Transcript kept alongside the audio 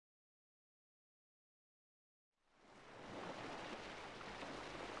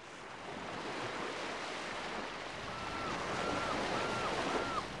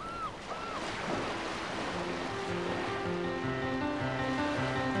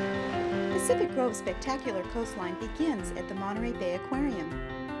Pacific Grove's spectacular coastline begins at the Monterey Bay Aquarium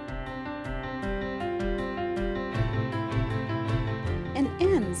and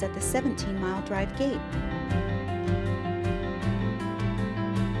ends at the 17-mile drive gate.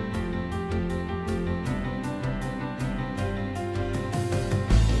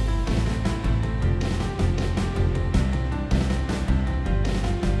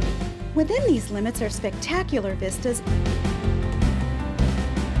 Within these limits are spectacular vistas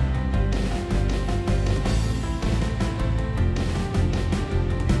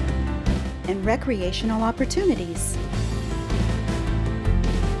and recreational opportunities.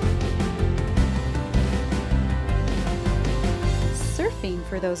 Surfing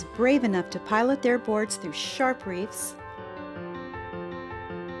for those brave enough to pilot their boards through sharp reefs.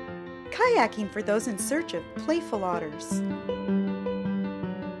 Kayaking for those in search of playful otters.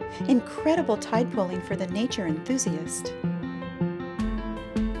 Incredible tide pooling for the nature enthusiast.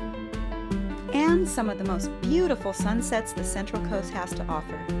 And some of the most beautiful sunsets the Central Coast has to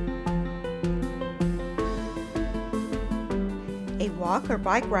offer. A walk or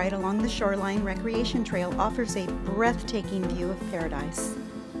bike ride along the Shoreline Recreation Trail offers a breathtaking view of paradise.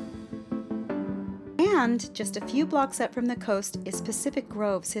 And just a few blocks up from the coast is Pacific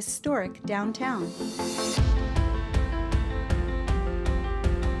Grove's historic downtown.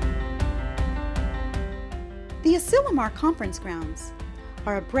 The Asilomar Conference Grounds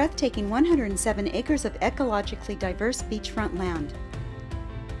are a breathtaking 107 acres of ecologically diverse beachfront land.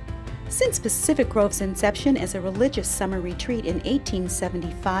 Since Pacific Grove's inception as a religious summer retreat in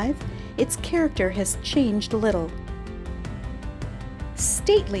 1875, its character has changed little.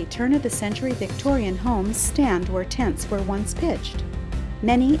 Stately turn-of-the-century Victorian homes stand where tents were once pitched.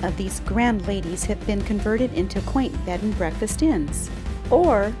 Many of these grand ladies have been converted into quaint bed and breakfast inns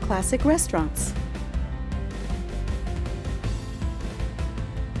or classic restaurants.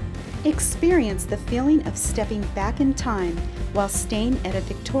 Experience the feeling of stepping back in time while staying at a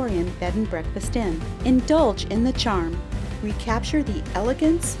Victorian bed and breakfast inn. Indulge in the charm. Recapture the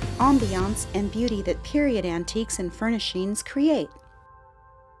elegance, ambiance, and beauty that period antiques and furnishings create.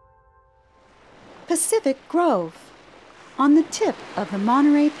 Pacific Grove, on the tip of the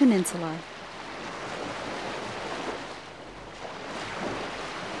Monterey Peninsula.